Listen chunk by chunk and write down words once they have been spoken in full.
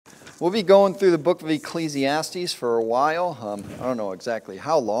We'll be going through the book of Ecclesiastes for a while. I don't know exactly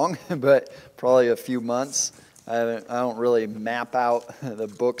how long, but probably a few months. I don't really map out the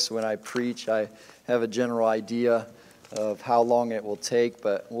books when I preach. I have a general idea of how long it will take,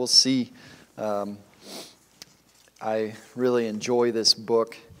 but we'll see. I really enjoy this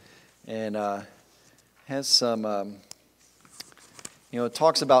book, and has some, it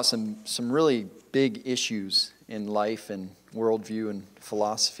talks about some really big issues in life and worldview and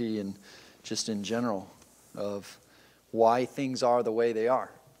philosophy and just in general of why things are the way they are.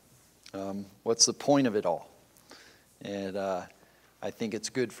 What's the point of it all? And I think it's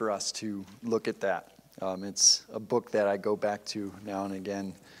good for us to look at that. It's a book that I go back to now and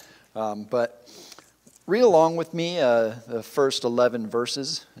again. But read along with me the first 11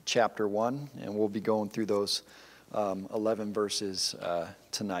 verses, chapter 1, and we'll be going through those 11 verses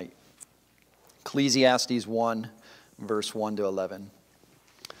tonight. Ecclesiastes 1, verse 1 to 11.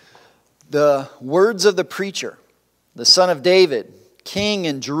 The words of the preacher, the son of David, king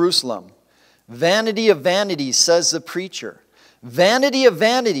in Jerusalem. Vanity of vanities, says the preacher. Vanity of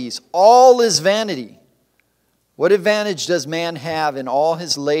vanities, all is vanity. What advantage does man have in all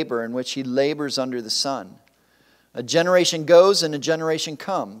his labor in which he labors under the sun? A generation goes and a generation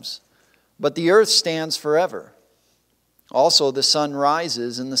comes, but the earth stands forever. Also the sun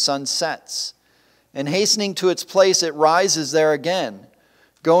rises and the sun sets, and hastening to its place it rises there again,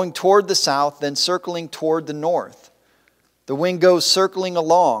 going toward the south, then circling toward the north. The wind goes circling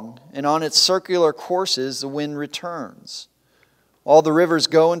along, and on its circular courses the wind returns. All the rivers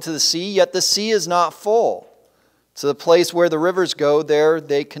go into the sea, yet the sea is not full. To the place where the rivers go, there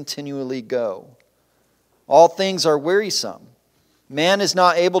they continually go. All things are wearisome. Man is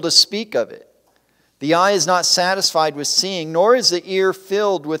not able to speak of it. The eye is not satisfied with seeing, nor is the ear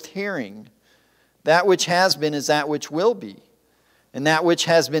filled with hearing. That which has been is that which will be, and that which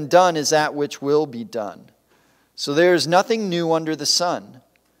has been done is that which will be done. So there is nothing new under the sun.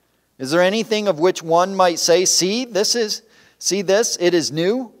 Is there anything of which one might say, see this, it is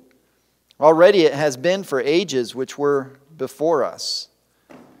new? Already it has been for ages which were before us.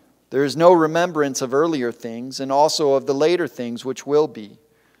 There is no remembrance of earlier things, and also of the later things which will be.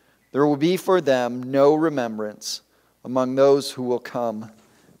 There will be for them no remembrance among those who will come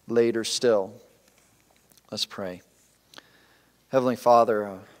later still. Let's pray. Heavenly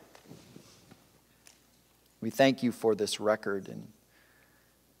Father, we thank you for this record and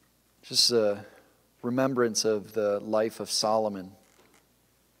just a remembrance of the life of Solomon,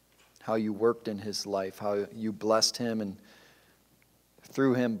 how you worked in his life, how you blessed him and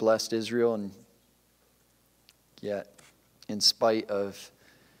through him blessed Israel, and yet in spite of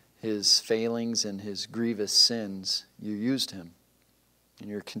his failings and his grievous sins, you used him. And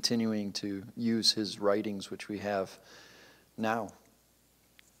you're continuing to use his writings, which we have now.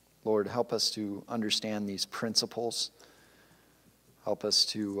 Lord, help us to understand these principles. Help us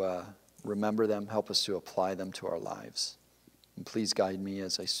to remember them. Help us to apply them to our lives. And please guide me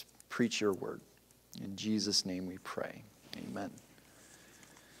as I preach your word. In Jesus' name we pray. Amen.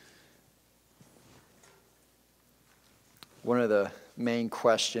 One of the main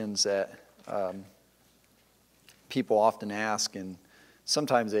questions that people often ask, and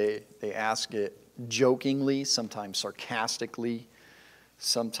sometimes they ask it jokingly, sometimes sarcastically,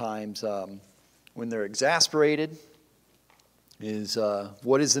 sometimes when they're exasperated, is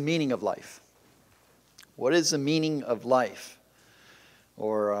what is the meaning of life? What is the meaning of life?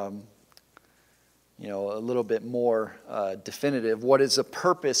 Or, a little bit more definitive, what is the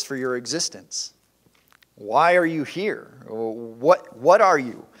purpose for your existence? Why are you here? What are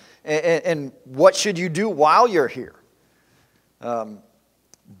you? And what should you do while you're here?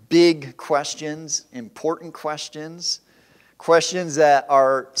 Big questions, important questions, questions that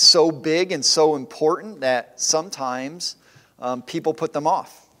are so big and so important that sometimes people put them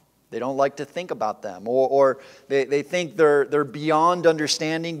off. They don't like to think about them, or they think they're beyond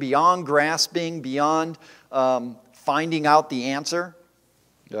understanding, beyond grasping, beyond finding out the answer.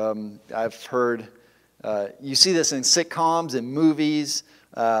 I've heard, you see this in sitcoms and movies.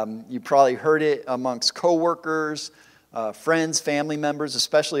 You probably heard it amongst coworkers, friends, family members,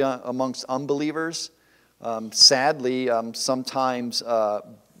 especially amongst unbelievers. Sadly, sometimes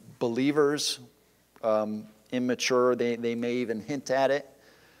believers, immature, they may even hint at it.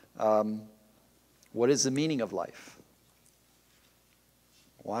 What is the meaning of life?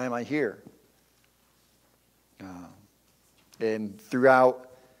 Why am I here? And throughout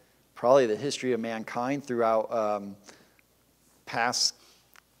probably the history of mankind, throughout past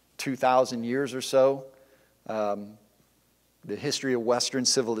 2,000 years or so, the history of Western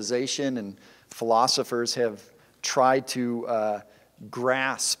civilization and philosophers have tried to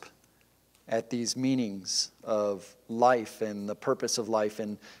grasp at these meanings of life and the purpose of life,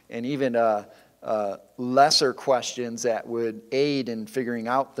 and even lesser questions that would aid in figuring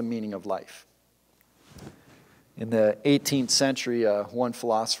out the meaning of life. In the 18th century, one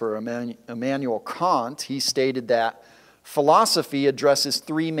philosopher, Immanuel Kant, he stated that philosophy addresses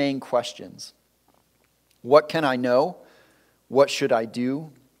three main questions. What can I know? What should I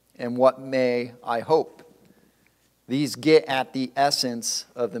do? And what may I hope? These get at the essence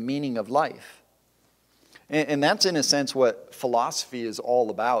of the meaning of life. And that's in a sense what philosophy is all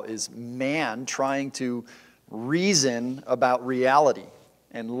about, is man trying to reason about reality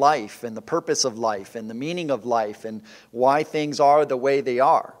and life and the purpose of life and the meaning of life and why things are the way they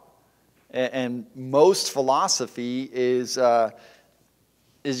are. And most philosophy is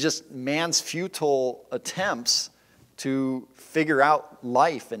just man's futile attempts to figure out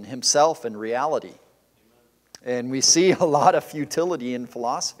life and himself and reality. And we see a lot of futility in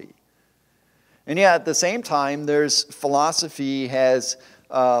philosophy. And yet at the same time, philosophy has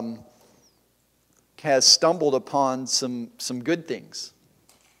stumbled upon some good things.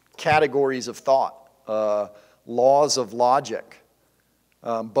 Categories of thought, laws of logic.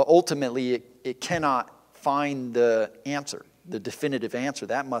 But ultimately, it cannot find the answer, the definitive answer.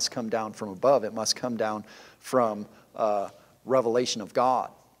 That must come down from above. It must come down from revelation of God.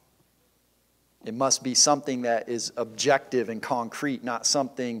 It must be something that is objective and concrete, not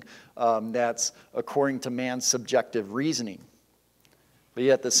something that's according to man's subjective reasoning. But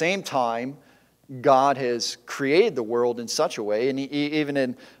yet at the same time, God has created the world in such a way, and even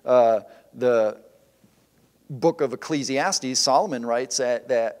in the book of Ecclesiastes, Solomon writes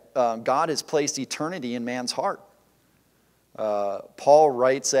that God has placed eternity in man's heart. Paul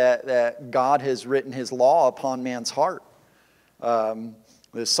writes that God has written his law upon man's heart.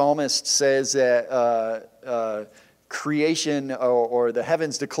 The psalmist says that creation or the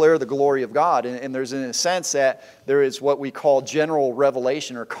heavens declare the glory of God. And there's in a sense that there is what we call general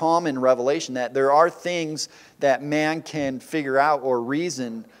revelation or common revelation, that there are things that man can figure out or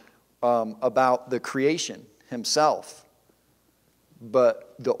reason about the creation himself.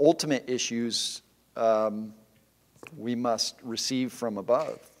 But the ultimate issues we must receive from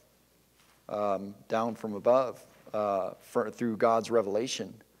above, down from above, through God's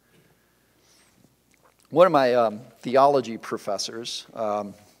revelation. One of my theology professors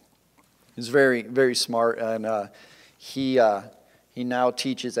is very, very smart, and he now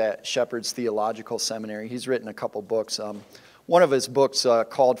teaches at Shepherd's Theological Seminary. He's written a couple books. One of his books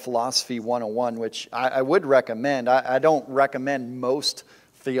called Philosophy 101, which I would recommend. I don't recommend most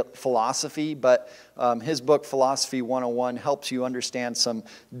philosophy, but his book Philosophy 101 helps you understand some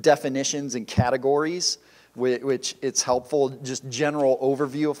definitions and categories, which it's helpful, just general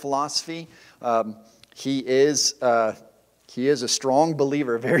overview of philosophy. He is a strong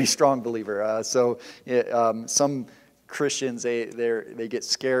believer, a very strong believer. Some Christians, they get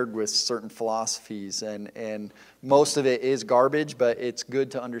scared with certain philosophies, and most of it is garbage, but it's good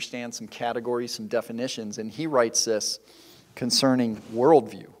to understand some categories, some definitions. And he writes this concerning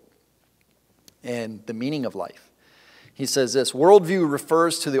worldview and the meaning of life. He says this: worldview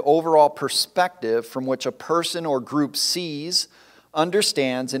refers to the overall perspective from which a person or group sees,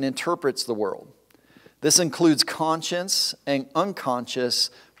 understands, and interprets the world. This includes conscious and unconscious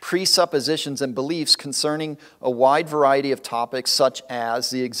presuppositions and beliefs concerning a wide variety of topics, such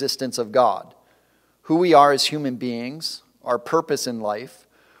as the existence of God, who we are as human beings, our purpose in life,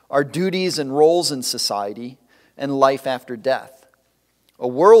 our duties and roles in society, and life after death. A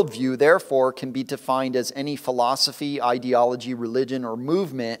worldview, therefore, can be defined as any philosophy, ideology, religion, or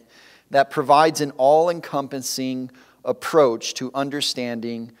movement that provides an all-encompassing approach to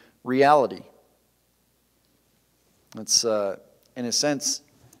understanding reality. It's, in a sense,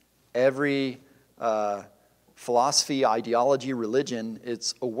 every philosophy, ideology, religion,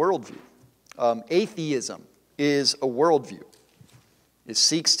 it's a worldview. Atheism is a worldview. It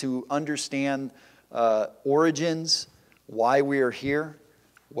seeks to understand origins, why we are here,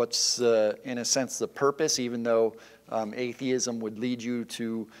 what's, in a sense, the purpose, even though atheism would lead you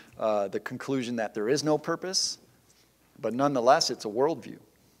to the conclusion that there is no purpose. But nonetheless, it's a worldview.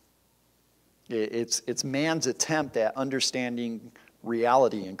 It's man's attempt at understanding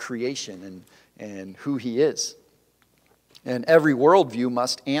reality and creation and who he is. And every worldview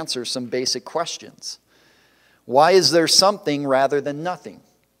must answer some basic questions. Why is there something rather than nothing?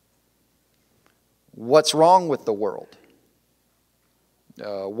 What's wrong with the world?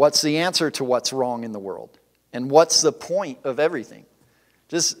 What's the answer to what's wrong in the world? And what's the point of everything?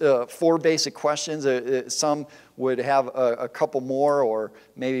 Just 4 basic questions. Some would have a couple more, or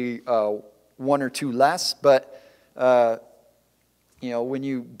maybe 1 or 2 less. But when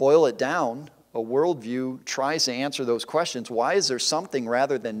you boil it down, a worldview tries to answer those questions. Why is there something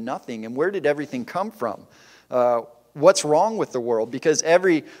rather than nothing? And where did everything come from? What's wrong with the world? Because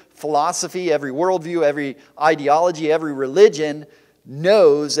every philosophy, every worldview, every ideology, every religion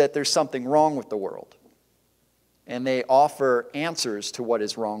knows that there's something wrong with the world. And they offer answers to what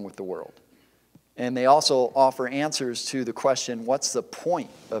is wrong with the world. And they also offer answers to the question, what's the point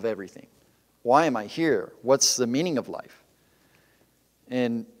of everything? Why am I here? What's the meaning of life?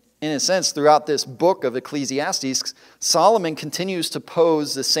 And in a sense, throughout this book of Ecclesiastes, Solomon continues to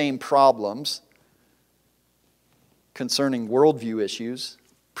pose the same problems concerning worldview issues,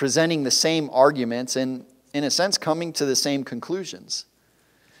 presenting the same arguments, and in a sense, coming to the same conclusions.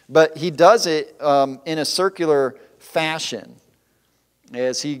 But he does it in a circular fashion,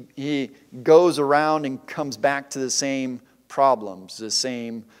 as he goes around and comes back to the same problems, the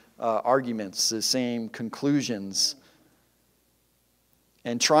same arguments, the same conclusions,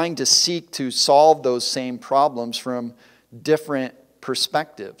 and trying to seek to solve those same problems from different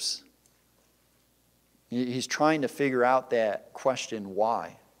perspectives. He's trying to figure out that question,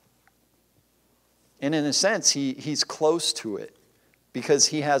 why? And in a sense, he's close to it because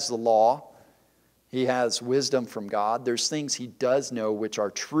he has the law. He has wisdom from God. There's things he does know which are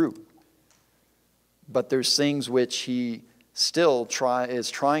true. But there's things which he still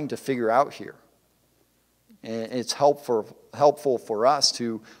is trying to figure out here. And it's helpful for us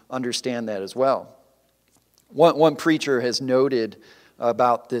to understand that as well. One preacher has noted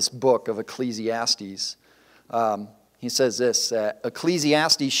about this book of Ecclesiastes. He says this, that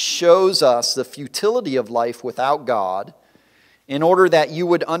Ecclesiastes shows us the futility of life without God in order that you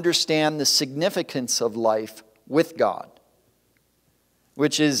would understand the significance of life with God.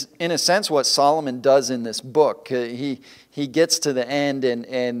 Which is, in a sense, what Solomon does in this book. He gets to the end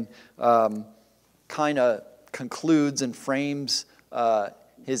and kind of concludes and frames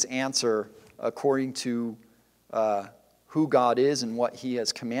his answer according to who God is and what he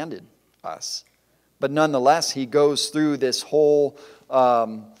has commanded us. But nonetheless, he goes through this whole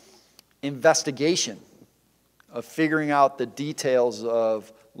investigation of figuring out the details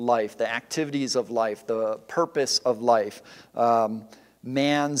of life, the activities of life, the purpose of life,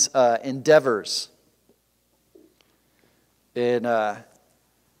 man's endeavors. And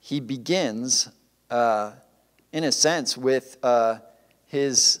he begins, in a sense, with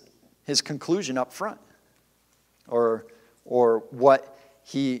his conclusion up front, or what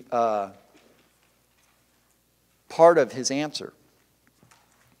he part of his answer.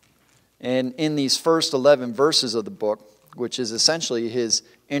 And in these first 11 verses of the book, which is essentially his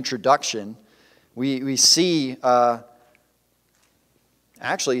introduction, we see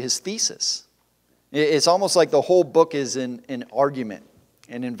actually his thesis. It's almost like the whole book is an argument,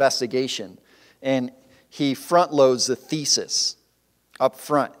 an investigation. And he front loads the thesis up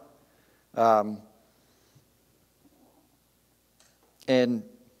front. And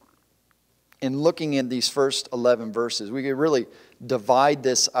in looking at these first 11 verses, we could really divide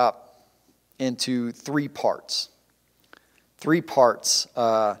this up into three parts. Three parts,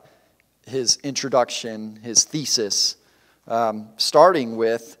 his introduction, his thesis, starting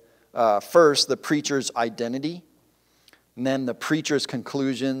with first the preacher's identity, and then the preacher's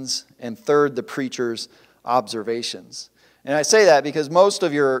conclusions, and third, the preacher's observations. And I say that because most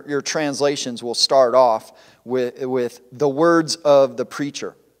of your translations will start off with the words of the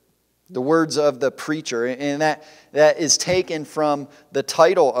preacher. The words of the preacher. And that is taken from the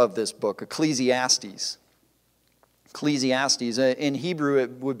title of this book, Ecclesiastes. Ecclesiastes. In Hebrew,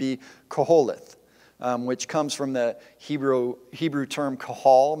 it would be Koholeth, which comes from the Hebrew term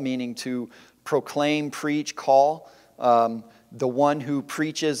kahal, meaning to proclaim, preach, call. The one who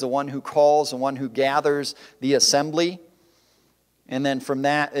preaches, the one who calls, the one who gathers the assembly. And then from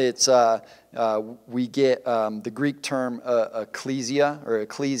that, it's we get the Greek term ecclesia or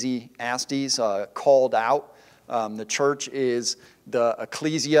Ecclesiastes, called out. The church is the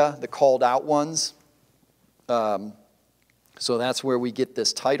ecclesia, the called out ones. So that's where we get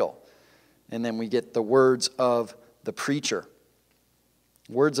this title. And then we get the words of the preacher.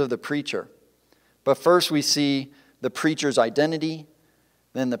 Words of the preacher. But first we see the preacher's identity,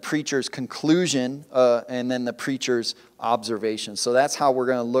 then the preacher's conclusion, and then the preacher's observation. So that's how we're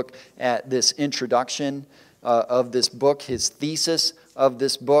going to look at this introduction of this book, his thesis of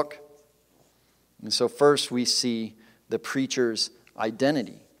this book. And so first we see the preacher's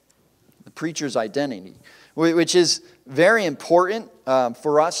identity. The preacher's identity, which is very important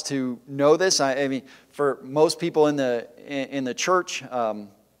for us to know this. I mean, for most people in the church,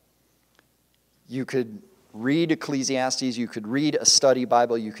 you could read Ecclesiastes, you could read a study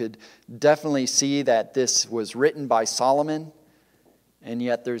Bible, you could definitely see that this was written by Solomon. And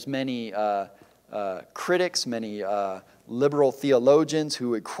yet there's many critics, many liberal theologians who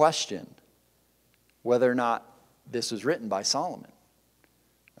would question whether or not this was written by Solomon.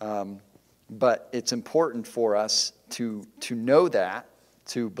 But it's important for us to know that,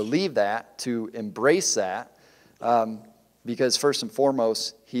 to believe that, to embrace that, because first and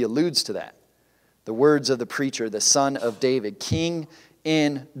foremost, he alludes to that. The words of the preacher, the son of David, king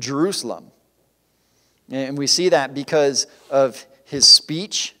in Jerusalem. And we see that because of his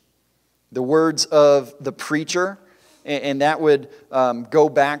speech, the words of the preacher, and that would go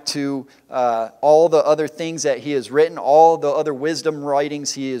back to all the other things that he has written, all the other wisdom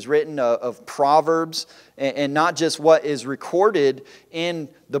writings he has written of Proverbs, and not just what is recorded in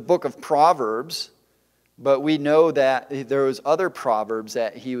the book of Proverbs, but we know that there was other proverbs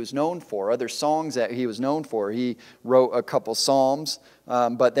that he was known for, other songs that he was known for. He wrote a couple psalms,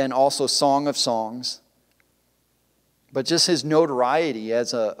 but then also Song of Songs. But just his notoriety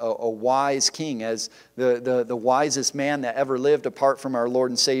as a wise king, as the wisest man that ever lived apart from our Lord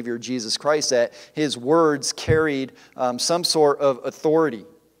and Savior Jesus Christ, that his words carried some sort of authority.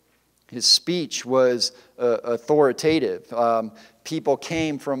 His speech was authoritative. People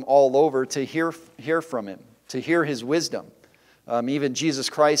came from all over to hear from him, to hear his wisdom. Even Jesus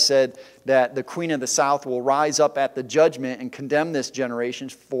Christ said that the Queen of the South will rise up at the judgment and condemn this generation,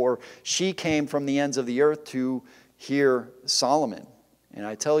 for she came from the ends of the earth to hear Solomon. And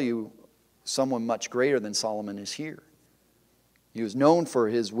I tell you, someone much greater than Solomon is here. He was known for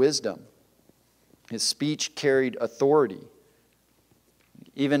his wisdom. His speech carried authority.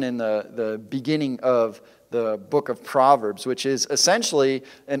 Even in the beginning of the book of Proverbs, which is essentially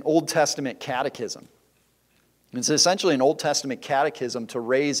an Old Testament catechism. It's essentially an Old Testament catechism to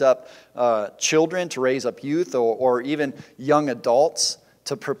raise up children, to raise up youth, or even young adults,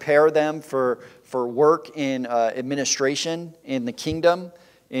 to prepare them for work in administration, in the kingdom,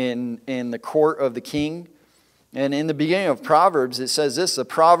 in the court of the king. And in the beginning of Proverbs, it says this: the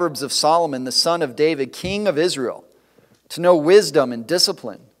Proverbs of Solomon, the son of David, king of Israel, to know wisdom and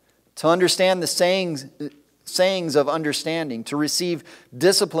discipline, to understand the sayings of understanding, to receive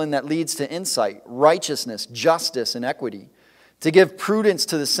discipline that leads to insight, righteousness, justice, and equity, to give prudence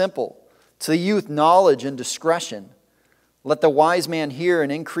to the simple, to the youth knowledge and discretion. Let the wise man hear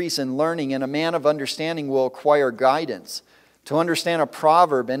and increase in learning, and a man of understanding will acquire guidance, to understand a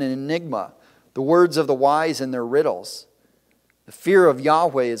proverb and an enigma, the words of the wise and their riddles. The fear of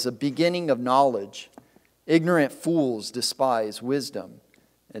Yahweh is the beginning of knowledge. Ignorant fools despise wisdom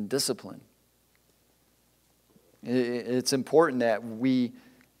and discipline. It's important that we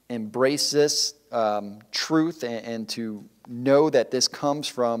embrace this truth and to know that this comes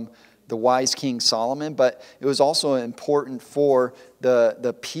from the wise King Solomon, but it was also important for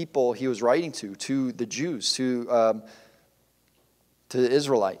the people he was writing to the Jews, to the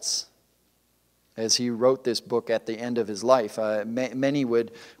Israelites, as he wrote this book at the end of his life. Many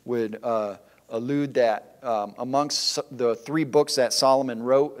would allude that amongst the three books that Solomon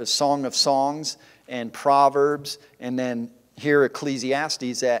wrote, a Song of Songs and Proverbs, and then here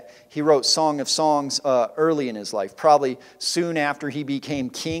Ecclesiastes, that he wrote Song of Songs early in his life, probably soon after he became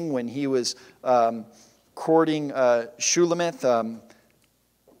king, when he was courting Shulamith,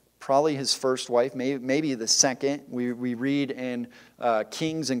 probably his first wife, maybe the second. We read in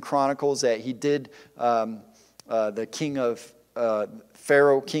Kings and Chronicles that he did, the king of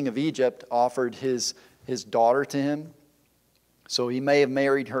Pharaoh, king of Egypt, offered his daughter to him. So he may have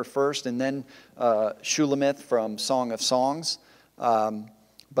married her first, and then Shulamith from Song of Songs.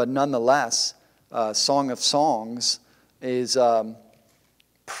 But nonetheless, Song of Songs is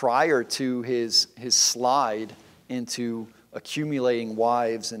prior to his slide into accumulating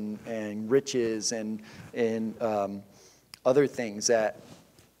wives and riches and other things that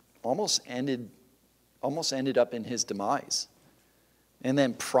almost ended up in his demise. And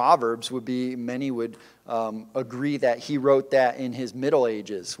then Proverbs would be, many would agree that he wrote that in his middle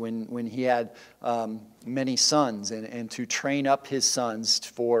ages when he had many sons, and to train up his sons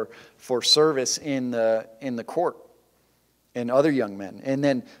for service in the court, and other young men. And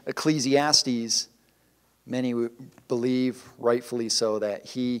then Ecclesiastes, many would believe, rightfully so, that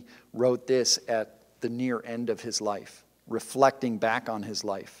he wrote this at the near end of his life, reflecting back on his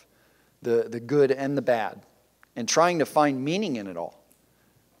life, the good and the bad, and trying to find meaning in it all.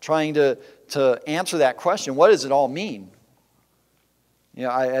 Trying to answer that question, what does it all mean? You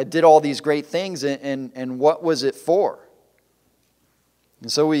know, I did all these great things, and what was it for?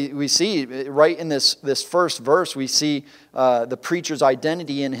 And so we see, right in this first verse, we see the preacher's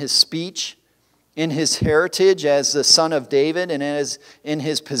identity in his speech, in his heritage as the son of David, and as in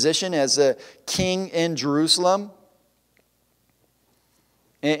his position as a king in Jerusalem.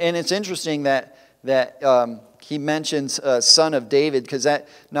 And it's interesting that he mentions son of David, because that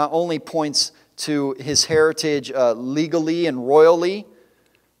not only points to his heritage legally and royally,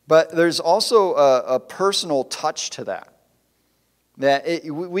 but there's also a personal touch to that.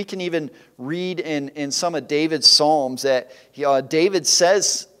 We can even read in some of David's Psalms that David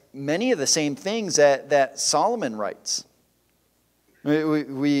says many of the same things that Solomon writes.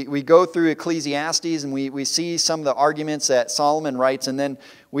 We go through Ecclesiastes and we see some of the arguments that Solomon writes, and then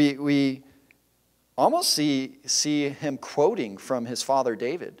we almost see him quoting from his father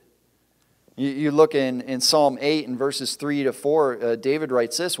David. You look in Psalm 8 and verses 3 to 4, David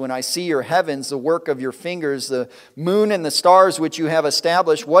writes this: "When I see your heavens, the work of your fingers, the moon and the stars which you have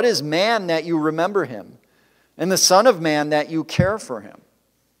established, what is man that you remember him, and the son of man that you care for him?"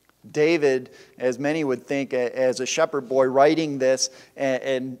 David, as many would think, as a shepherd boy writing this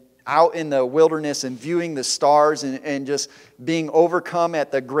and out in the wilderness and viewing the stars and just being overcome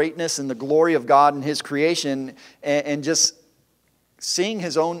at the greatness and the glory of God and his creation, and just seeing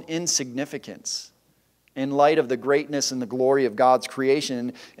his own insignificance in light of the greatness and the glory of God's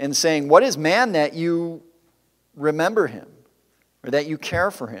creation, and saying, what is man that you remember him, or that you care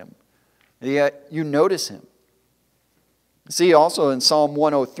for him, that you notice him? See, also in Psalm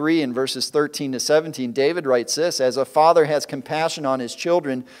 103 in verses 13 to 17, David writes this: "As a father has compassion on his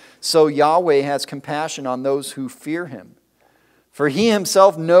children, so Yahweh has compassion on those who fear him. For he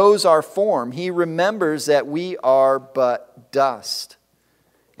himself knows our form. He remembers that we are but dust.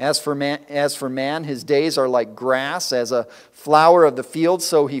 As for man, his days are like grass. As a flower of the field,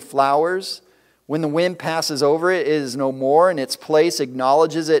 so he flowers. When the wind passes over it, it is no more, and its place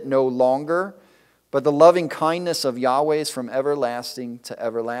acknowledges it no longer. But the loving kindness of Yahweh is from everlasting to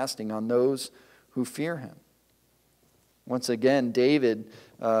everlasting on those who fear him." Once again, David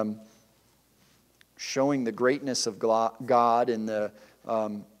showing the greatness of God and the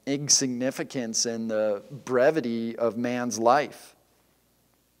insignificance and the brevity of man's life.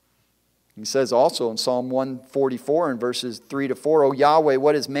 He says also in Psalm 144 in verses 3 to 4, "O Yahweh,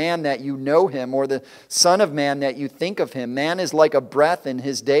 what is man that you know him, or the son of man that you think of him? Man is like a breath, and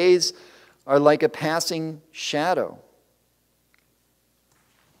his days are like a passing shadow."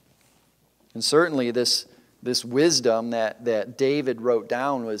 And certainly this wisdom that David wrote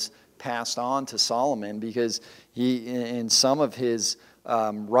down was passed on to Solomon, because he, in some of his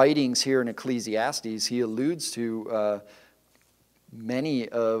writings here in Ecclesiastes, he alludes to many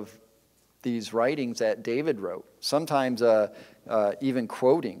of these writings that David wrote, sometimes even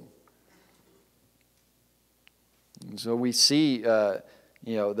quoting. And so we see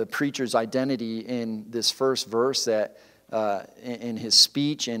the preacher's identity in this first verse, that in his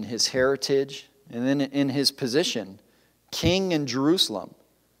speech, in his heritage, and then in his position, king in Jerusalem.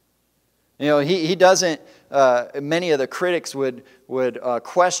 He doesn't, many of the critics would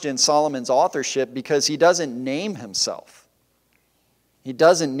question Solomon's authorship because he doesn't name himself. He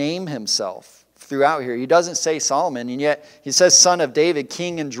doesn't name himself throughout here. He doesn't say Solomon, and yet he says son of David,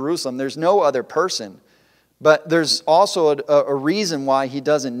 king in Jerusalem. There's no other person. But there's also a reason why he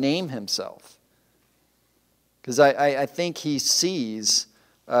doesn't name himself. Because I think he sees,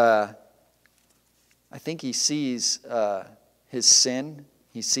 his sin.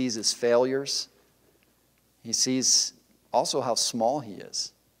 He sees his failures. He sees also how small he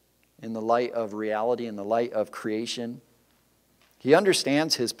is in the light of reality, in the light of creation. He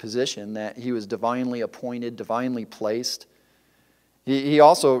understands his position, that he was divinely appointed, divinely placed. He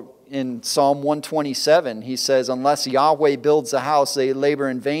also, in Psalm 127, he says, "Unless Yahweh builds a house, they labor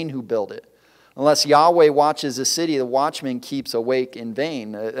in vain who build it. Unless Yahweh watches a city, the watchman keeps awake in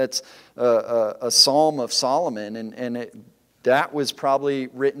vain." That's a psalm of Solomon, and that was probably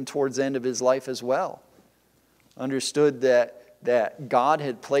written towards the end of his life as well. Understood that God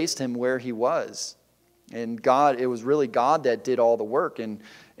had placed him where he was. And it was really God that did all the work,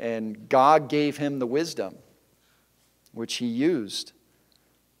 and God gave him the wisdom, which he used,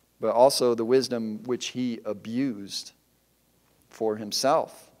 but also the wisdom which he abused for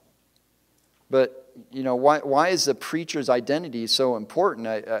himself. But, why is the preacher's identity so important?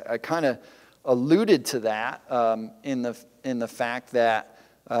 I kind of alluded to that in the fact that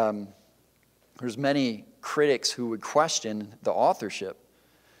there's many critics who would question the authorship.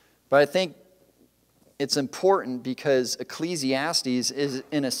 But I think it's important because Ecclesiastes is,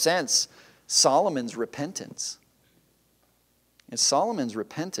 in a sense, Solomon's repentance. It's Solomon's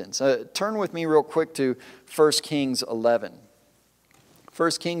repentance. Turn with me real quick to 1 Kings 11.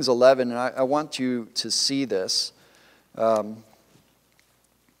 1 Kings 11, and I want you to see this.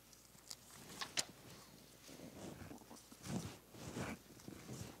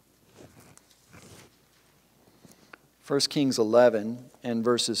 1 Kings 11 and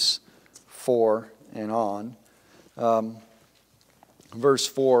verses 4 and on. Verse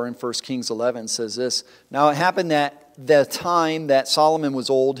 4 in 1 Kings 11 says this, "Now it happened that the time that Solomon was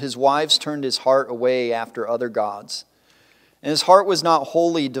old, his wives turned his heart away after other gods. And his heart was not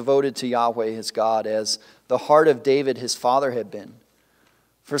wholly devoted to Yahweh his God, as the heart of David his father had been.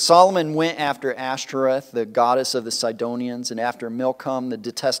 For Solomon went after Ashtoreth, the goddess of the Sidonians, and after Milcom, the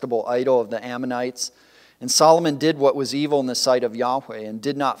detestable idol of the Ammonites. And Solomon did what was evil in the sight of Yahweh, and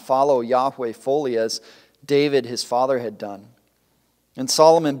did not follow Yahweh fully as David his father had done. And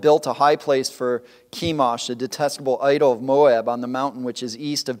Solomon built a high place for Chemosh, the detestable idol of Moab, on the mountain which is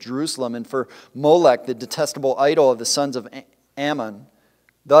east of Jerusalem, and for Molech, the detestable idol of the sons of Ammon.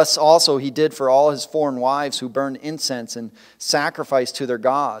 Thus also he did for all his foreign wives who burned incense and sacrificed to their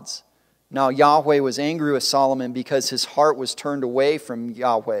gods. Now Yahweh was angry with Solomon because his heart was turned away from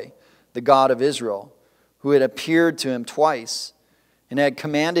Yahweh, the God of Israel, who had appeared to him twice, and had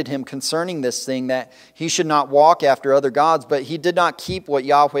commanded him concerning this thing that he should not walk after other gods, but he did not keep what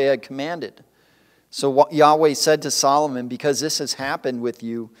Yahweh had commanded. So Yahweh said to Solomon, because this has happened with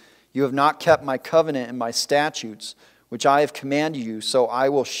you, you have not kept my covenant and my statutes, which I have commanded you, so I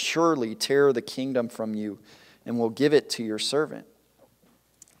will surely tear the kingdom from you and will give it to your servant."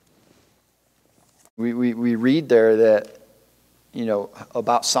 We read there that,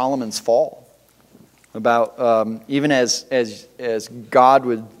 about Solomon's fall. About even as God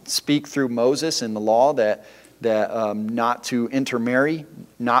would speak through Moses in the law that not to intermarry,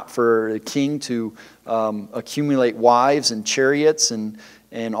 not for the king to accumulate wives and chariots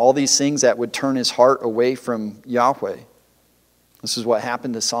and all these things that would turn his heart away from Yahweh. This is what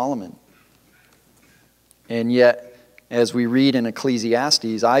happened to Solomon. And yet, as we read in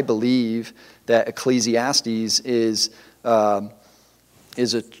Ecclesiastes, I believe that Ecclesiastes is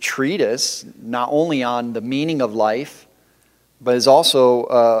a treatise not only on the meaning of life, but is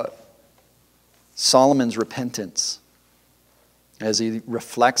also Solomon's repentance as he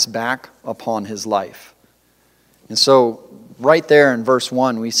reflects back upon his life. And so right there in verse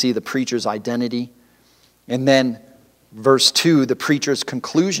 1, we see the preacher's identity. And then verse 2, the preacher's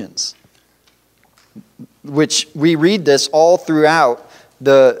conclusions, which we read this all throughout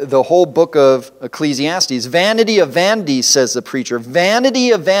the whole book of Ecclesiastes. "Vanity of vanities," says the preacher.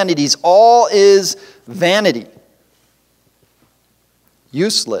 "Vanity of vanities, all is vanity."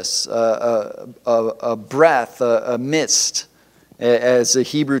 Useless, a breath, a mist, as the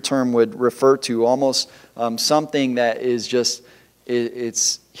Hebrew term would refer to, almost something that is just,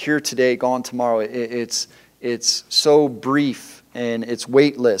 it's here today, gone tomorrow. It's so brief and it's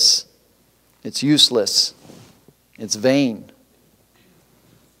weightless. It's useless. It's vain.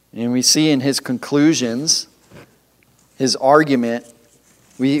 And we see in his conclusions, his argument,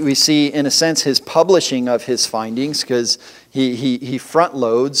 we see in a sense his publishing of his findings, because he front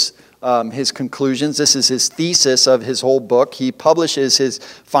loads his conclusions. This is his thesis of his whole book. He publishes his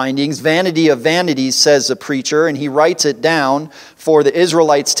findings. "Vanity of vanities," says the preacher, and he writes it down for the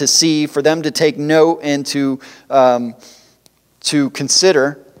Israelites to see, for them to take note and to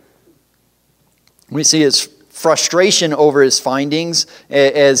consider. We see his frustration over his findings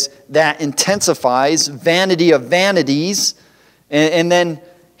as that intensifies, vanity of vanities, and then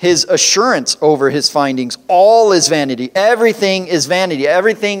his assurance over his findings. All is vanity. Everything is vanity.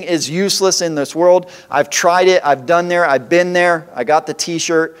 Everything is useless in this world. I've tried it. I've done there. I've been there. I got the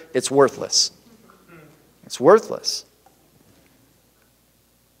t-shirt. It's worthless. It's worthless.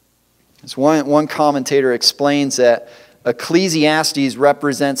 As one commentator explains that Ecclesiastes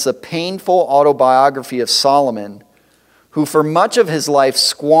represents a painful autobiography of Solomon, who for much of his life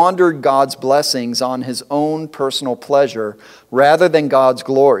squandered God's blessings on his own personal pleasure rather than God's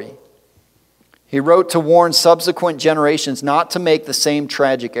glory. He wrote to warn subsequent generations not to make the same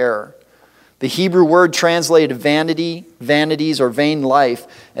tragic error. The Hebrew word translated vanity, vanities, or vain life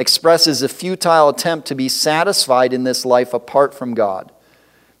expresses a futile attempt to be satisfied in this life apart from God.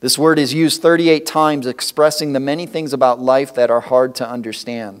 This word is used 38 times, expressing the many things about life that are hard to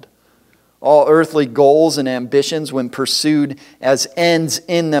understand. All earthly goals and ambitions, when pursued as ends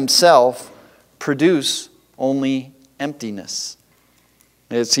in themselves, produce only emptiness.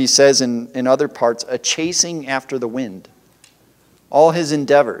 As he says in other parts, a chasing after the wind. All his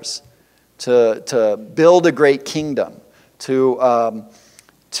endeavors to build a great kingdom,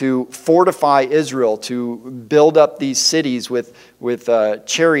 to fortify Israel, to build up these cities with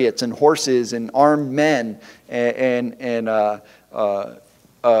chariots and horses and armed men and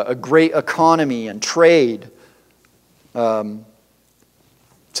a great economy and trade, to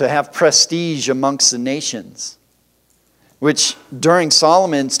have prestige amongst the nations, which during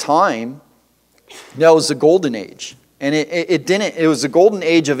Solomon's time, that was the golden age. And it was the golden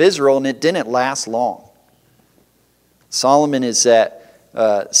age of Israel, and it didn't last long. Solomon is that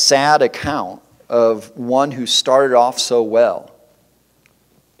sad account of one who started off so well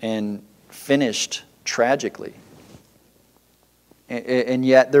and finished tragically. And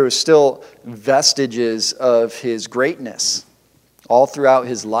yet there were still vestiges of his greatness all throughout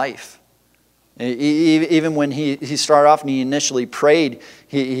his life. Even when he started off and he initially prayed,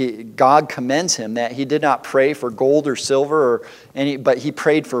 God commends him that he did not pray for gold or silver, but he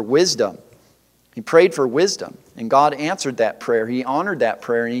prayed for wisdom. He prayed for wisdom, and God answered that prayer. He honored that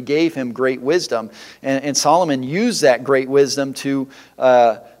prayer, and he gave him great wisdom. And Solomon used that great wisdom to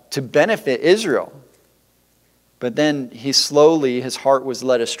benefit Israel. But then his heart was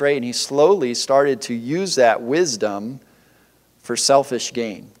led astray, and he slowly started to use that wisdom for selfish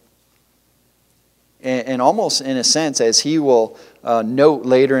gain. And almost in a sense, as he will note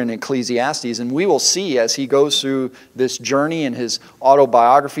later in Ecclesiastes, and we will see as he goes through this journey in his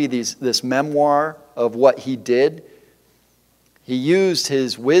autobiography, this memoir of what he did, he used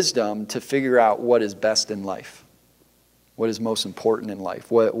his wisdom to figure out what is best in life, what is most important in life,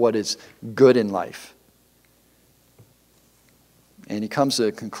 what is good in life. And he comes to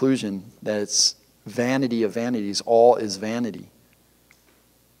the conclusion that it's vanity of vanities, all is vanity.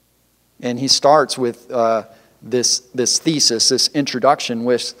 And he starts with this thesis, this introduction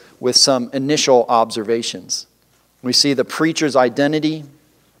with some initial observations. We see the preacher's identity,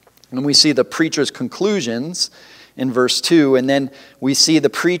 and we see the preacher's conclusions in verse 2, and then we see the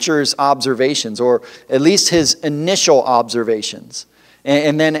preacher's observations, or at least his initial observations.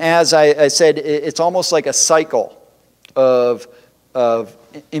 And then, as I said, it's almost like a cycle of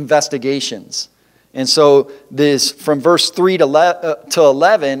investigations. And so this, from verse 3 to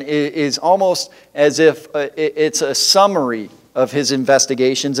 11, is almost as if it's a summary of his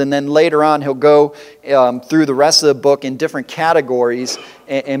investigations. And then later on, he'll go through the rest of the book in different categories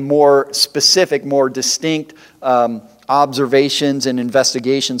and more specific, more distinct observations and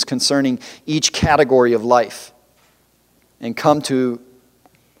investigations concerning each category of life, and come to,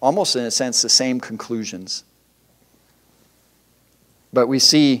 almost in a sense, the same conclusions. But we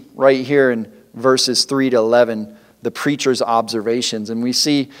see right here in verses 3 to 11, the preacher's observations. And we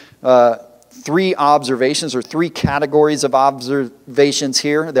see three observations, or three categories of observations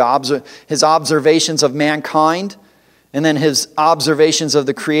here. His observations of mankind, and then his observations of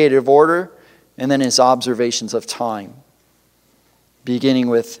the creative order, and then his observations of time. Beginning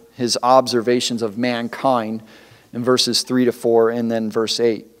with his observations of mankind in verses 3 to 4, and then verse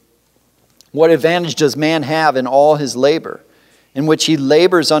 8. What advantage does man have in all his labor, in which he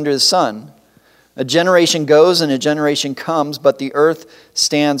labors under the sun? A generation goes and a generation comes, but the earth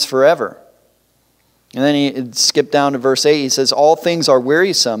stands forever. And then he skipped down to verse 8. He says, all things are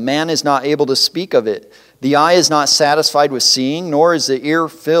wearisome. Man is not able to speak of it. The eye is not satisfied with seeing, nor is the ear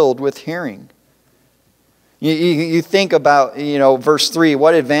filled with hearing. You think about, verse 3.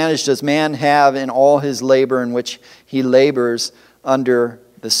 What advantage does man have in all his labor in which he labors under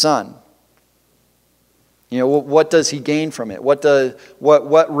the sun? What does he gain from it?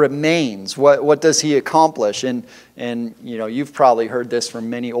 What remains? What does he accomplish? And you've probably heard this from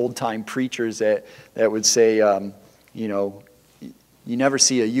many old-time preachers that would say, you never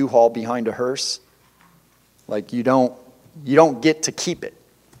see a U-Haul behind a hearse. Like you don't get to keep it.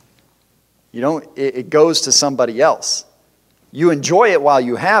 It goes to somebody else. You enjoy it while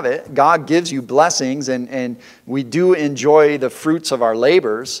you have it. God gives you blessings, and we do enjoy the fruits of our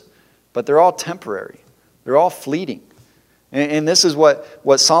labors, but they're all temporary. They're all fleeting. And this is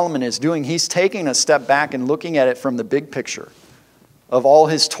what Solomon is doing. He's taking a step back and looking at it from the big picture of all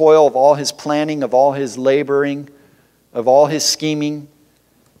his toil, of all his planning, of all his laboring, of all his scheming.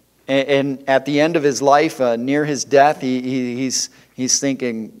 And at the end of his life, near his death, he's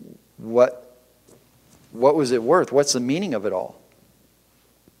thinking, what was it worth? What's the meaning of it all?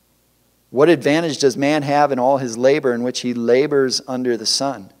 What advantage does man have in all his labor in which he labors under the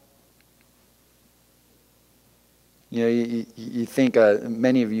sun? You think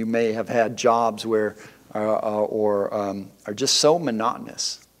many of you may have had jobs where are just so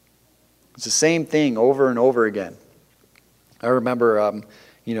monotonous. It's the same thing over and over again. I remember,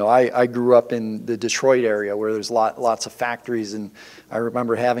 I grew up in the Detroit area where there's lots of factories, and I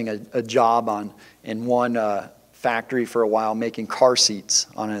remember having a job in one factory for a while making car seats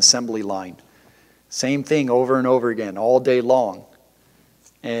on an assembly line. Same thing over and over again, all day long.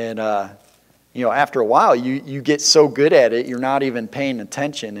 And after a while, you get so good at it, you're not even paying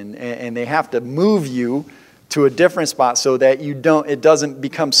attention, and they have to move you to a different spot so that it doesn't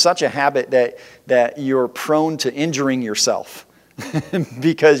become such a habit that you're prone to injuring yourself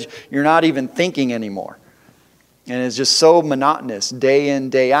because you're not even thinking anymore. And it's just so monotonous, day in,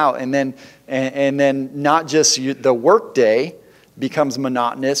 day out. And then not just the work day becomes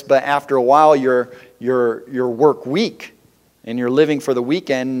monotonous, but after a while your work week, and you're living for the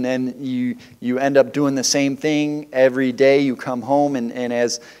weekend, and you end up doing the same thing every day. You come home, and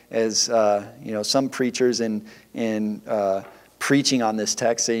as some preachers in preaching on this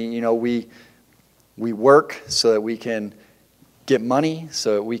text say, we work so that we can get money,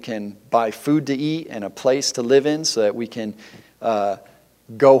 so that we can buy food to eat and a place to live in, so that we can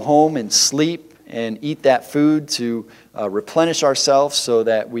go home and sleep and eat that food to replenish ourselves, so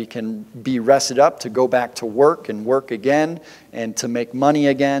that we can be rested up to go back to work and work again, and to make money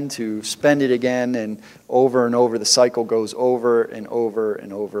again, to spend it again, and over the cycle goes over and over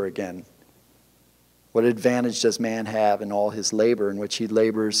and over again. What advantage does man have in all his labor in which he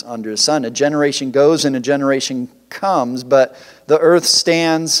labors under the sun? A generation goes and a generation comes, but the earth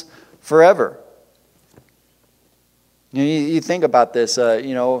stands forever. You think about this,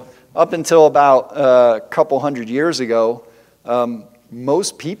 up until about a couple hundred years ago,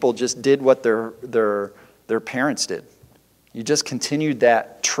 most people just did what their parents did. You just continued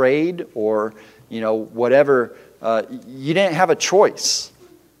that trade, or whatever. You didn't have a choice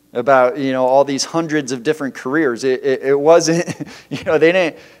about all these hundreds of different careers. It wasn't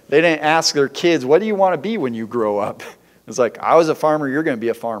they didn't ask their kids, what do you want to be when you grow up? It's like, I was a farmer, you're going to be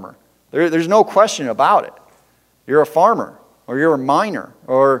a farmer. There's no question about it. You're a farmer, or you're a miner,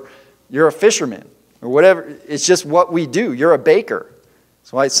 or you're a fisherman, or whatever. It's just what we do. You're a baker.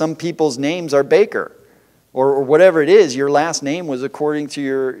 That's why some people's names are Baker, or whatever it is. Your last name was according to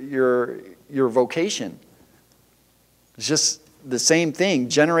your vocation. It's just the same thing,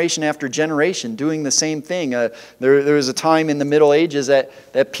 generation after generation, doing the same thing. There was a time in the Middle Ages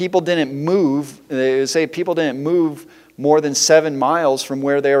that people didn't move. They would say people didn't move more than 7 miles from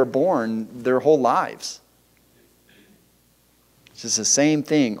where they were born their whole lives. It's just the same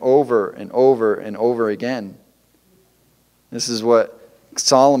thing over and over and over again. This is what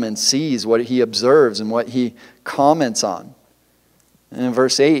Solomon sees, what he observes, and what he comments on. And in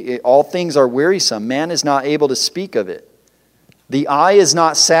verse 8, all things are wearisome. Man is not able to speak of it. The eye is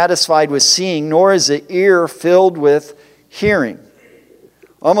not satisfied with seeing, nor is the ear filled with hearing.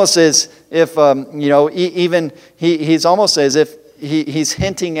 Almost as if, he's almost as if he's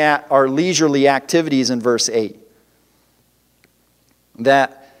hinting at our leisurely activities in verse 8.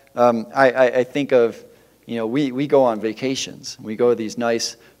 That I think of, we go on vacations. We go to these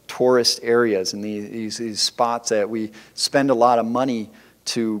nice tourist areas and these spots that we spend a lot of money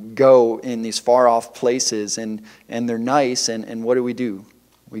to go in these far-off places, and they're nice, and what do?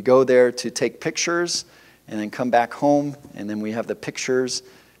 We go there to take pictures, and then come back home, and then we have the pictures,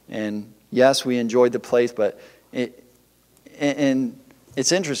 and yes, we enjoyed the place, but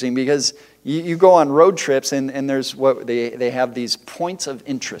it's interesting because you go on road trips, and there's what they have these points of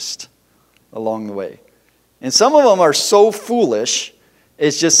interest along the way. And some of them are so foolish,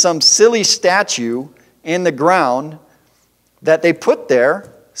 it's just some silly statue in the ground that they put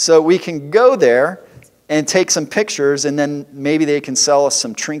there so we can go there and take some pictures, and then maybe they can sell us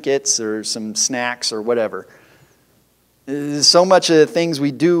some trinkets or some snacks or whatever. So much of the things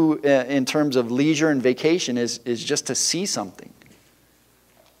we do in terms of leisure and vacation is just to see something.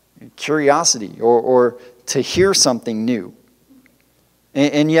 Curiosity, or to hear something new.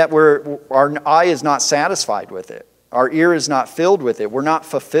 And yet our eye is not satisfied with it. Our ear is not filled with it. We're not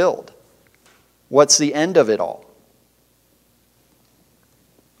fulfilled. What's the end of it all?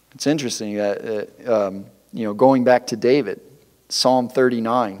 It's interesting that, going back to David, Psalm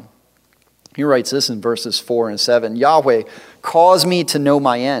 39, he writes this in verses 4 and 7. Yahweh, cause me to know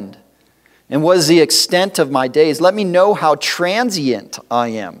my end, and what is the extent of my days? Let me know how transient I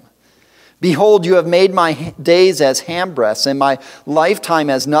am. Behold, you have made my days as handbreadths, and my lifetime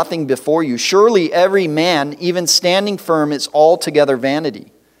as nothing before you. Surely every man, even standing firm, is altogether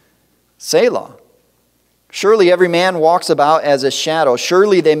vanity. Selah. Surely every man walks about as a shadow.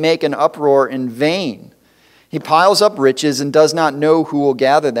 Surely they make an uproar in vain. He piles up riches and does not know who will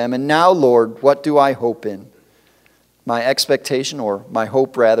gather them. And now, Lord, what do I hope in? My expectation, or my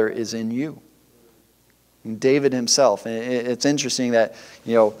hope rather, is in you. And David himself. And it's interesting that,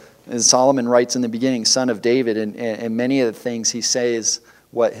 as Solomon writes in the beginning, son of David, and many of the things he says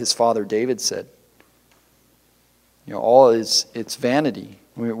what his father David said. All it's vanity.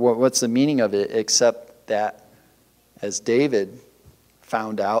 What's the meaning of it except that, as David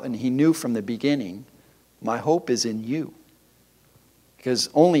found out, and he knew from the beginning, my hope is in you. Because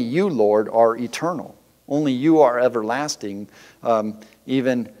only you, Lord, are eternal. Only you are everlasting.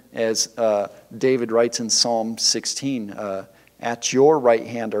 Even as David writes in Psalm 16, at your right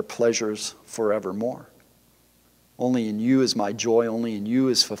hand are pleasures forevermore. Only in you is my joy. Only in you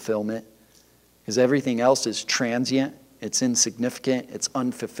is fulfillment. Because everything else is transient. It's insignificant. It's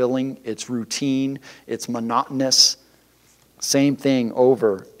unfulfilling. It's routine. It's monotonous. Same thing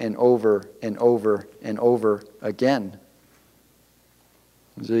over and over and over and over again.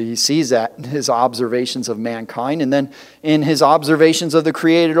 So he sees that in his observations of mankind and then in his observations of the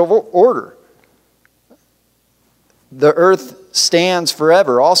created order. The earth stands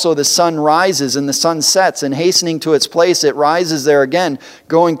forever. Also the sun rises and the sun sets, and hastening to its place, it rises there again,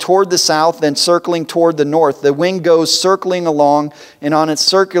 going toward the south, then circling toward the north. The wind goes circling along, and on its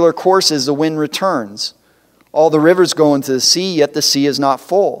circular courses the wind returns. All the rivers go into the sea, yet the sea is not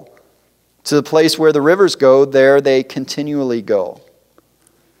full. To the place where the rivers go, there they continually go.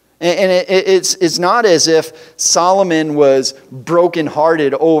 And it's not as if Solomon was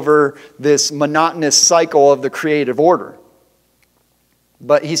brokenhearted over this monotonous cycle of the creative order.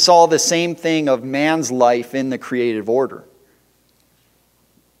 But he saw the same thing of man's life in the creative order.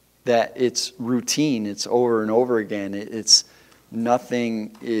 That it's routine, it's over and over again. It's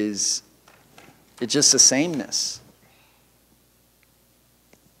nothing is, it's just a sameness.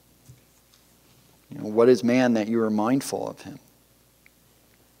 What is man that you are mindful of him?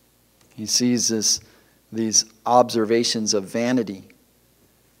 He sees these observations of vanity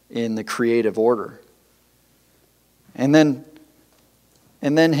in the creative order. And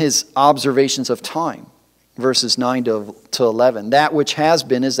then his observations of time, verses 9 to 11. That which has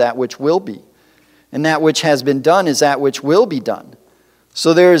been is that which will be. And that which has been done is that which will be done.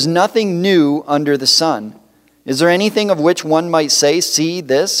 So there is nothing new under the sun. Is there anything of which one might say, see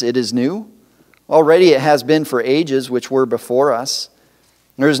this, it is new? Already it has been for ages which were before us.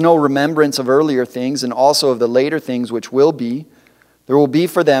 There is no remembrance of earlier things, and also of the later things which will be. There will be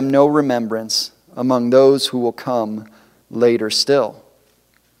for them no remembrance among those who will come later still.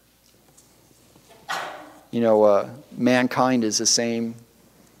 Mankind is the same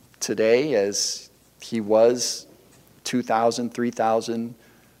today as he was 2,000, 3,000,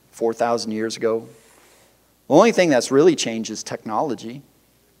 4,000 years ago. The only thing that's really changed is technology.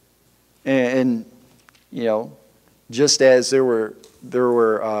 And just as there were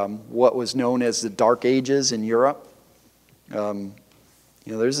what was known as the Dark Ages in Europe.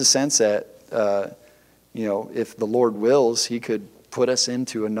 There's a sense that, if the Lord wills, he could put us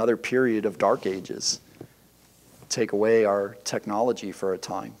into another period of Dark Ages. Take away our technology for a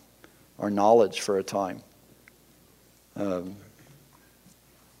time, our knowledge for a time.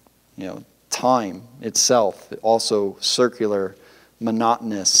 Time itself, also circular,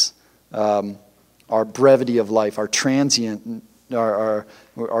 monotonous, our brevity of life, our transience,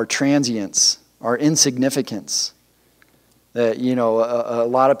 our insignificance. That, a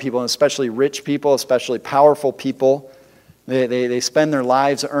lot of people, especially rich people, especially powerful people, they spend their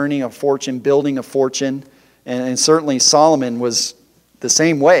lives earning a fortune, building a fortune, and certainly Solomon was the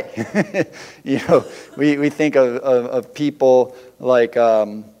same way. We think of people like,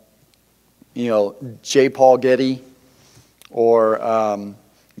 J. Paul Getty, or,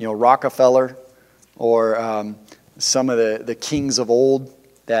 Rockefeller, or some of the kings of old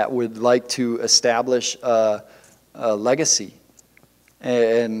that would like to establish a legacy.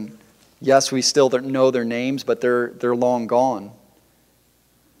 And yes, we still don't know their names, but they're long gone.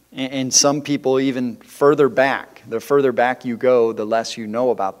 And some people even further back. The further back you go, the less you know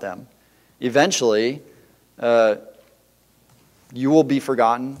about them. Eventually, you will be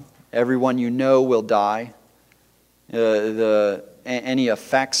forgotten. Everyone you know will die. Any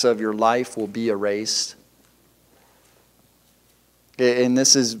effects of your life will be erased. And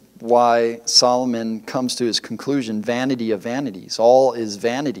this is why Solomon comes to his conclusion, vanity of vanities. All is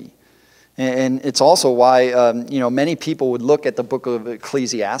vanity. And it's also why, many people would look at the book of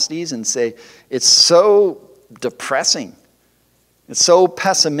Ecclesiastes and say, it's so depressing. It's so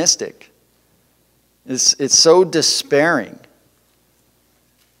pessimistic. It's so despairing.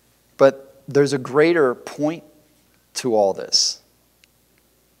 But there's a greater point to all this.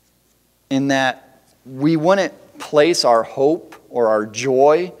 In that we wouldn't place our hope or our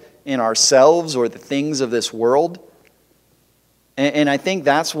joy in ourselves or the things of this world. And I think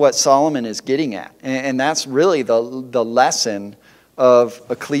that's what Solomon is getting at. And that's really the lesson of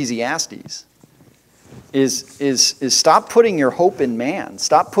Ecclesiastes. Is stop putting your hope in man.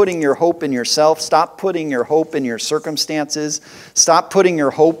 Stop putting your hope in yourself. Stop putting your hope in your circumstances. Stop putting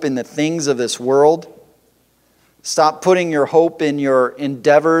your hope in the things of this world. Stop putting your hope in your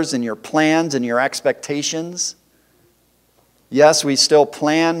endeavors and your plans and your expectations. Yes, we still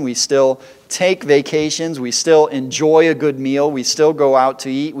plan, we still take vacations, we still enjoy a good meal, we still go out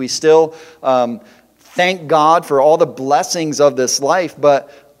to eat, we still thank God for all the blessings of this life, but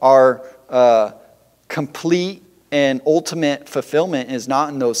our complete and ultimate fulfillment is not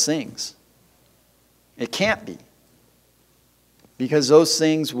in those things. It can't be. Because those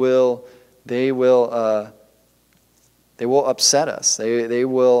things will upset us. They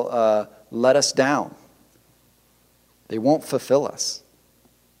will let us down. They won't fulfill us.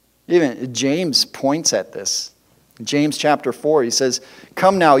 Even James points at this. In James chapter 4, he says,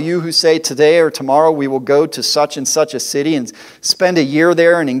 "Come now, you who say today or tomorrow we will go to such and such a city and spend a year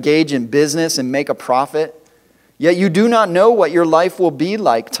there and engage in business and make a profit. Yet you do not know what your life will be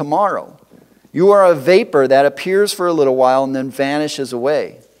like tomorrow. You are a vapor that appears for a little while and then vanishes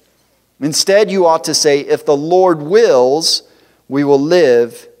away. Instead, you ought to say, if the Lord wills, we will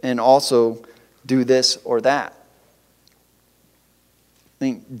live and also do this or that." I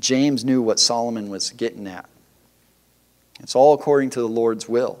think James knew what Solomon was getting at. It's all according to the Lord's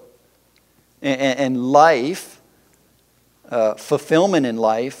will. And life, fulfillment in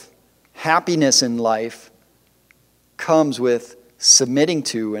life, happiness in life, comes with submitting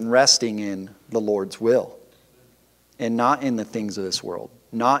to and resting in the Lord's will. And not in the things of this world.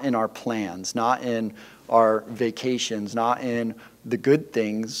 Not in our plans. Not in our vacations. Not in the good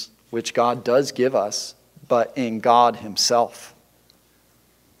things which God does give us. But in God himself.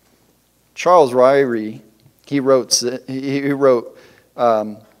 Charles Ryrie, he wrote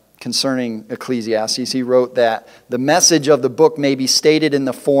concerning Ecclesiastes, he wrote that the message of the book may be stated in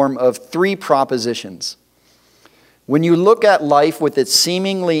the form of 3 propositions. When you look at life with its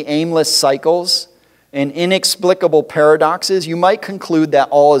seemingly aimless cycles and inexplicable paradoxes, you might conclude that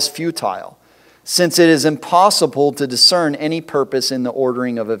all is futile, since it is impossible to discern any purpose in the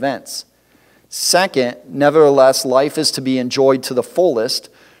ordering of events. Second, nevertheless, life is to be enjoyed to the fullest,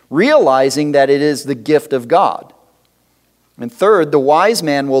 realizing that it is the gift of God. And third, the wise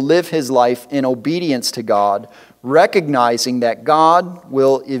man will live his life in obedience to God, recognizing that God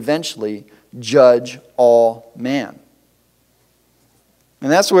will eventually judge all man. And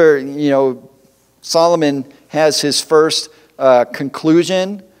that's where, Solomon has his first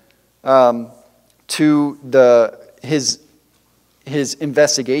conclusion to his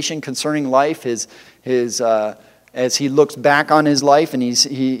investigation concerning life, as he looks back on his life and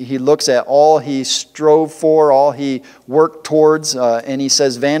he looks at all he strove for, all he worked towards, and he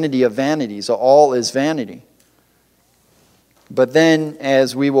says, vanity of vanities, all is vanity. But then,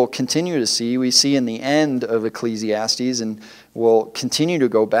 as we will continue to see, we see in the end of Ecclesiastes, and we'll continue to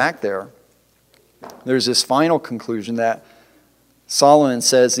go back there, there's this final conclusion that Solomon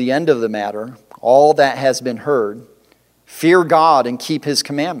says, the end of the matter, all that has been heard, fear God and keep his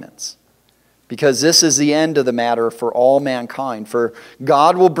commandments. Because this is the end of the matter for all mankind. For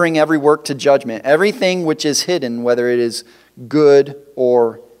God will bring every work to judgment, everything which is hidden, whether it is good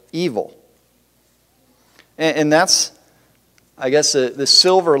or evil. And that's, I guess, the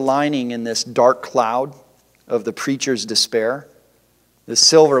silver lining in this dark cloud of the preacher's despair. The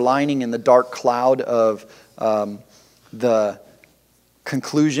silver lining in the dark cloud of the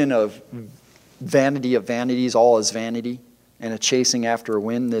conclusion of vanity of vanities, all is vanity, and a chasing after a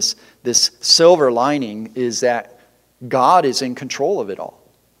wind. This silver lining is that God is in control of it all.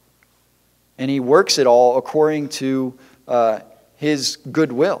 And he works it all according to his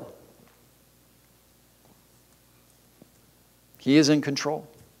good will. He is in control.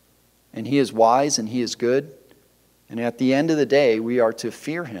 And he is wise and he is good. And at the end of the day, we are to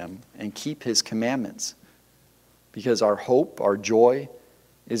fear him and keep his commandments. Because our hope, our joy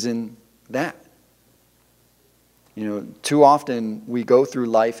is in that. Too often we go through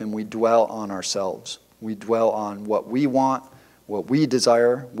life and we dwell on ourselves. We dwell on what we want, what we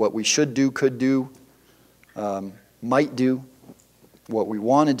desire, what we should do, could do, might do, what we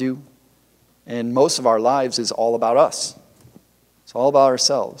want to do. And most of our lives is all about us. It's all about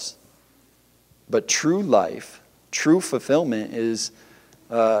ourselves. But true life, true fulfillment is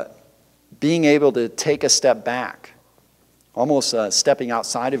being able to take a step back, almost stepping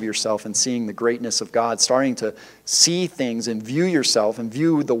outside of yourself and seeing the greatness of God, starting to see things and view yourself and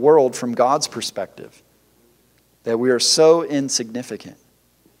view the world from God's perspective, that we are so insignificant.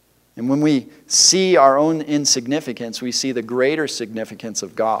 And when we see our own insignificance, we see the greater significance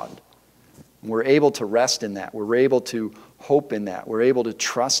of God. We're able to rest in that. We're able to hope in that. We're able to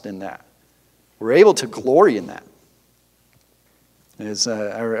trust in that. We're able to glory in that. As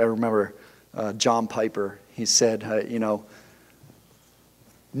I remember John Piper, he said,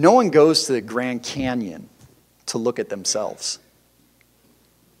 no one goes to the Grand Canyon to look at themselves.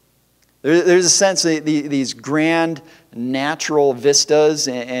 There's a sense that these grand natural vistas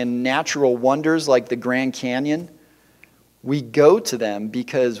and natural wonders like the Grand Canyon, we go to them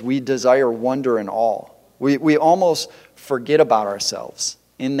because we desire wonder and awe. We almost forget about ourselves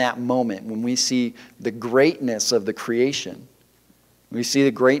in that moment when we see the greatness of the creation. We see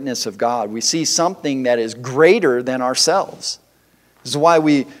the greatness of God. We see something that is greater than ourselves. This is why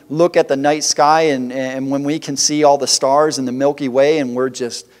we look at the night sky and when we can see all the stars in the Milky Way and we're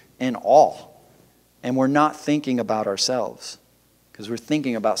just in awe. And we're not thinking about ourselves because we're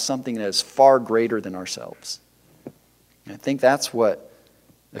thinking about something that is far greater than ourselves. And I think that's what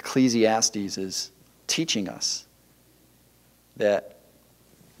Ecclesiastes is teaching us. That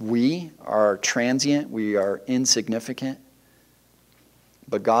we are transient, we are insignificant,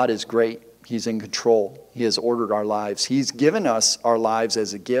 but God is great. He's in control. He has ordered our lives. He's given us our lives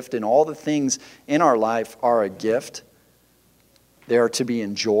as a gift, and all the things in our life are a gift. They are to be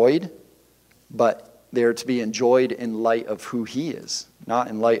enjoyed, but they are to be enjoyed in light of who He is, not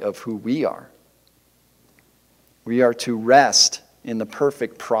in light of who we are. We are to rest in the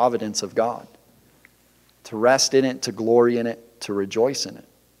perfect providence of God, to rest in it, to glory in it, to rejoice in it.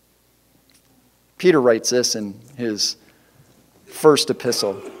 Peter writes this in his first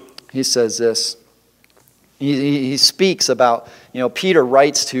epistle. He says this. He speaks about, Peter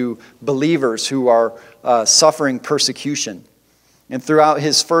writes to believers who are suffering persecution. And throughout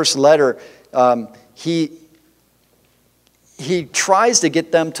his first letter, he tries to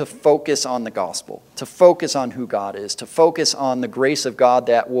get them to focus on the gospel, to focus on who God is, to focus on the grace of God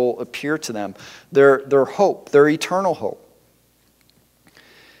that will appear to them, their hope, their eternal hope.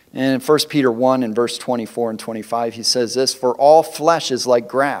 And in 1 Peter 1 and verse 24 and 25, he says this, "For all flesh is like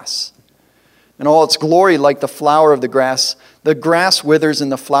grass, and all its glory like the flower of the grass. The grass withers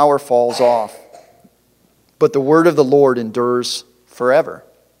and the flower falls off, but the word of the Lord endures forever.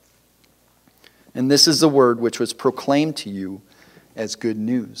 And this is the word which was proclaimed to you as good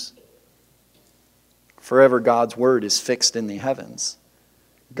news." Forever God's word is fixed in the heavens.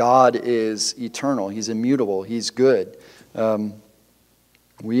 God is eternal. He's immutable. He's good.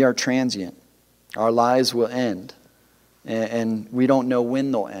 We are transient. Our lives will end. And we don't know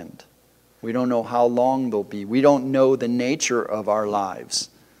when they'll end. We don't know how long they'll be. We don't know the nature of our lives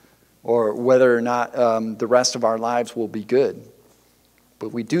or whether or not the rest of our lives will be good. But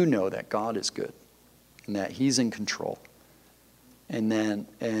we do know that God is good and that He's in control. And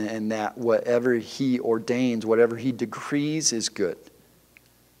that whatever He ordains, whatever He decrees is good.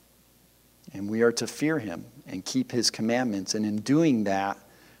 And we are to fear Him and keep His commandments. And in doing that,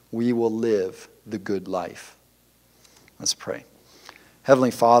 we will live the good life. Let's pray.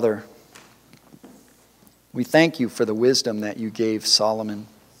 Heavenly Father, we thank You for the wisdom that You gave Solomon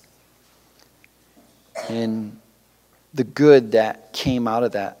and the good that came out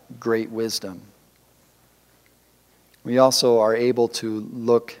of that great wisdom. We also are able to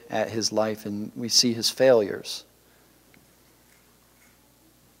look at his life and we see his failures.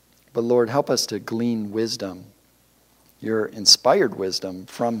 But Lord, help us to glean wisdom, Your inspired wisdom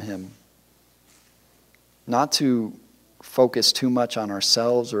from him. Not to focus too much on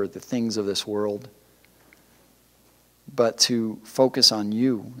ourselves or the things of this world, but to focus on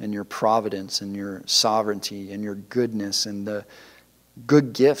You and Your providence and Your sovereignty and Your goodness and the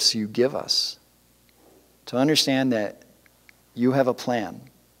good gifts You give us. To understand that You have a plan.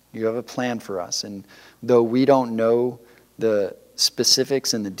 You have a plan for us. And though we don't know the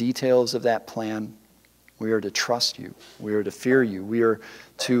specifics and the details of that plan, we are to trust You. We are to fear You. We are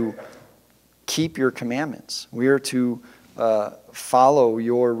to keep Your commandments. We are to follow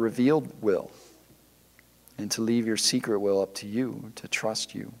Your revealed will and to leave Your secret will up to You, to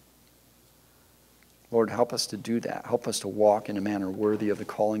trust You. Lord, help us to do that. Help us to walk in a manner worthy of the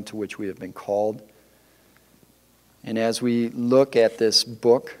calling to which we have been called. And as we look at this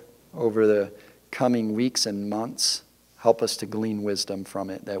book over the coming weeks and months, help us to glean wisdom from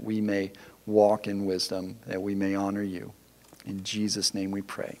it, that we may walk in wisdom, that we may honor You. In Jesus' name we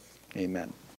pray. Amen.